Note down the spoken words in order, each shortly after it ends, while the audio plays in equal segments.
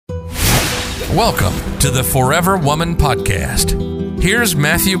Welcome to the Forever Woman Podcast. Here's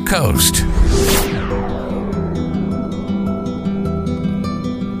Matthew Coast.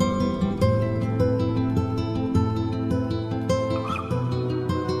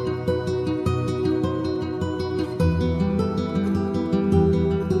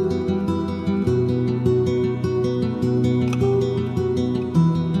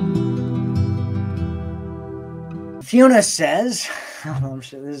 Fiona says, I'm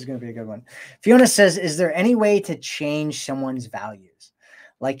sure this is going to be a good one. Fiona says, is there any way to change someone's values?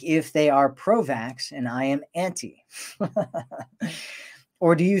 Like if they are pro-vax and I am anti?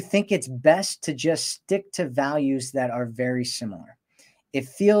 Or do you think it's best to just stick to values that are very similar? It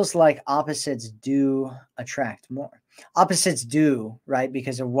feels like opposites do attract more. Opposites do, right?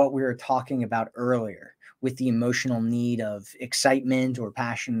 Because of what we were talking about earlier with the emotional need of excitement or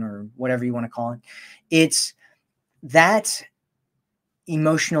passion or whatever you want to call it. It's that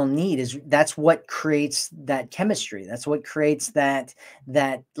emotional need that's what creates that chemistry. That's what creates that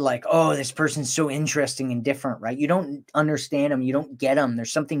like, oh, this person's so interesting and different, right? You don't understand them. You don't get them.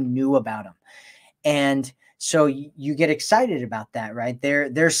 There's something new about them. And so you get excited about that, right?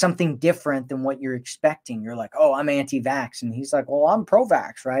 There's something different than what you're expecting. You're like, oh, I'm anti-vax. And he's like, well, I'm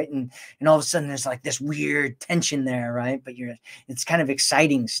pro-vax, right? And all of a sudden there's like this weird tension there, right? But it's kind of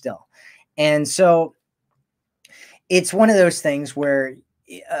exciting still. And so it's one of those things where,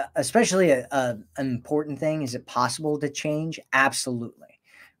 especially an important thing, is it possible to change? Absolutely,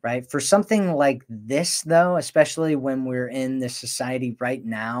 right? For something like this, though, especially when we're in this society right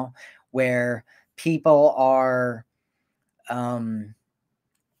now where people are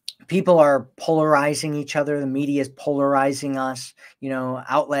polarizing each other. The media is polarizing us.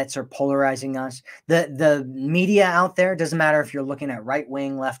 Outlets are polarizing us. The media out there, doesn't matter if you're looking at right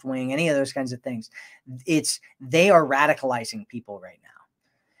wing, left wing, any of those kinds of things. They are radicalizing people right now.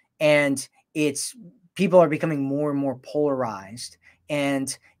 And people are becoming more and more polarized,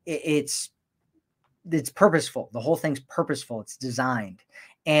 and it's purposeful. The whole thing's purposeful. It's designed.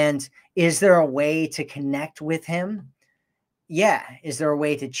 And is there a way to connect with him? Yeah. Is there a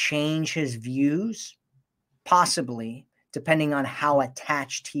way to change his views? Possibly, depending on how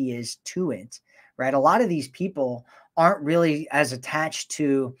attached he is to it, right? A lot of these people aren't really as attached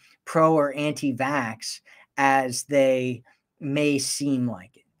to pro or anti-vax as they may seem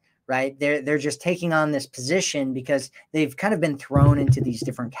like it, right? They're just taking on this position because they've kind of been thrown into these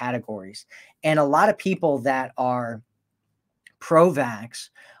different categories. And a lot of people that are pro-vax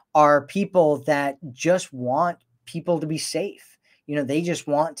are people that just want people to be safe. They just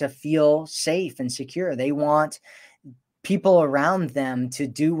want to feel safe and secure. They want people around them to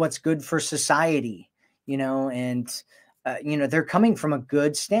do what's good for society, and they're coming from a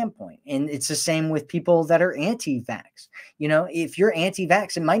good standpoint. And it's the same with people that are anti-vax. If you're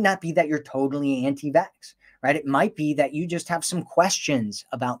anti-vax, it might not be that you're totally anti-vax, right? It might be that you just have some questions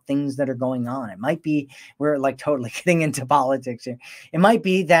about things that are going on. It might be, we're like totally getting into politics here. It might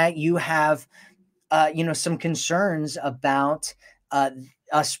be that you have, some concerns about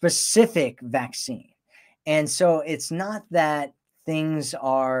a specific vaccine. And so it's not that things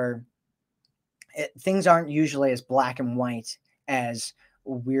aren't usually as black and white as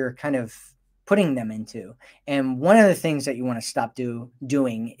we're kind of putting them into. And one of the things that you want to stop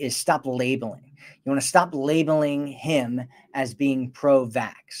doing is stop labeling. You want to stop labeling him as being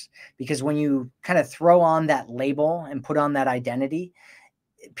pro-vax, because when you kind of throw on that label and put on that identity,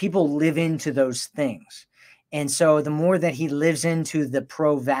 people live into those things. And so the more that he lives into the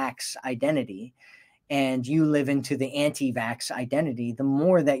pro-vax identity and you live into the anti-vax identity, the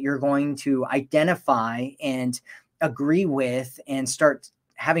more that you're going to identify and agree with and start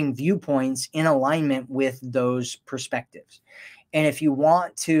having viewpoints in alignment with those perspectives. And if you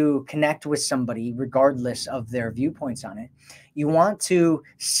want to connect with somebody, regardless of their viewpoints on it, you want to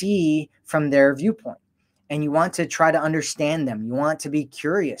see from their viewpoint. And you want to try to understand them. You want to be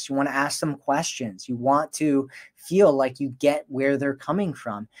curious. You want to ask them questions. You want to feel like you get where they're coming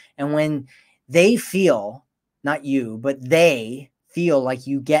from. And when they feel, not you, but they feel like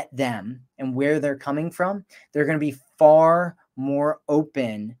you get them and where they're coming from, they're going to be far more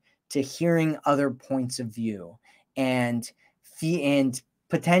open to hearing other points of view and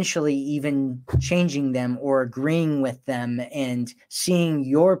potentially even changing them or agreeing with them and seeing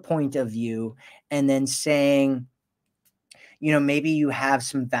your point of view and then saying, maybe you have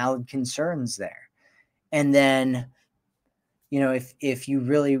some valid concerns there. And then, if you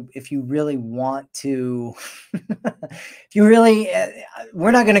really want to,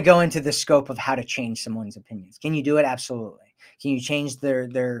 we're not going to go into the scope of how to change someone's opinions. Can you do it? Absolutely. Can you change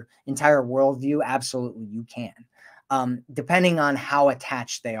their entire worldview? Absolutely, you can. Depending on how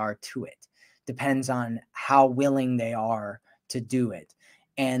attached they are to it. depends on how willing they are to do it.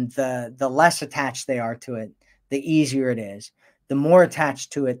 And the less attached they are to it, the easier it is. The more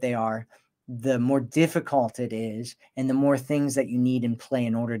attached to it they are, the more difficult it is, and the more things that you need in play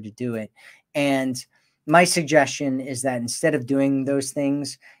in order to do it. And my suggestion is that instead of doing those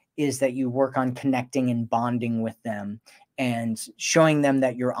things, is that you work on connecting and bonding with them and showing them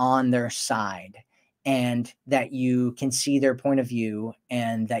that you're on their side and that you can see their point of view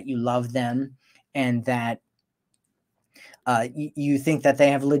and that you love them and that you think that they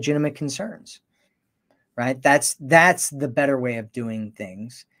have legitimate concerns, right? That's the better way of doing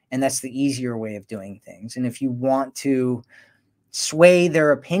things. And that's the easier way of doing things. And if you want to sway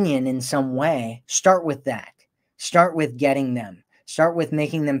their opinion in some way, start with that. Start with getting them. Start with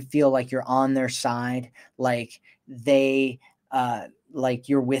making them feel like you're on their side, like they, like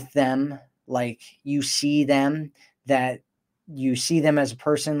you're with them, like you see them, that you see them as a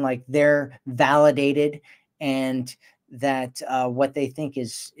person, like they're validated, and that what they think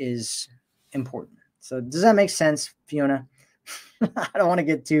is important. So does that make sense, Fiona? I don't want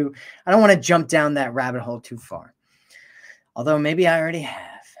to jump down that rabbit hole too far. Although maybe I already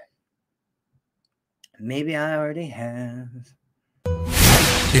have.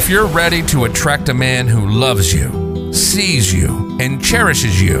 If you're ready to attract a man who loves you, sees you, and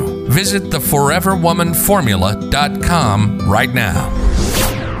cherishes you, visit theforeverwomanformula.com right now.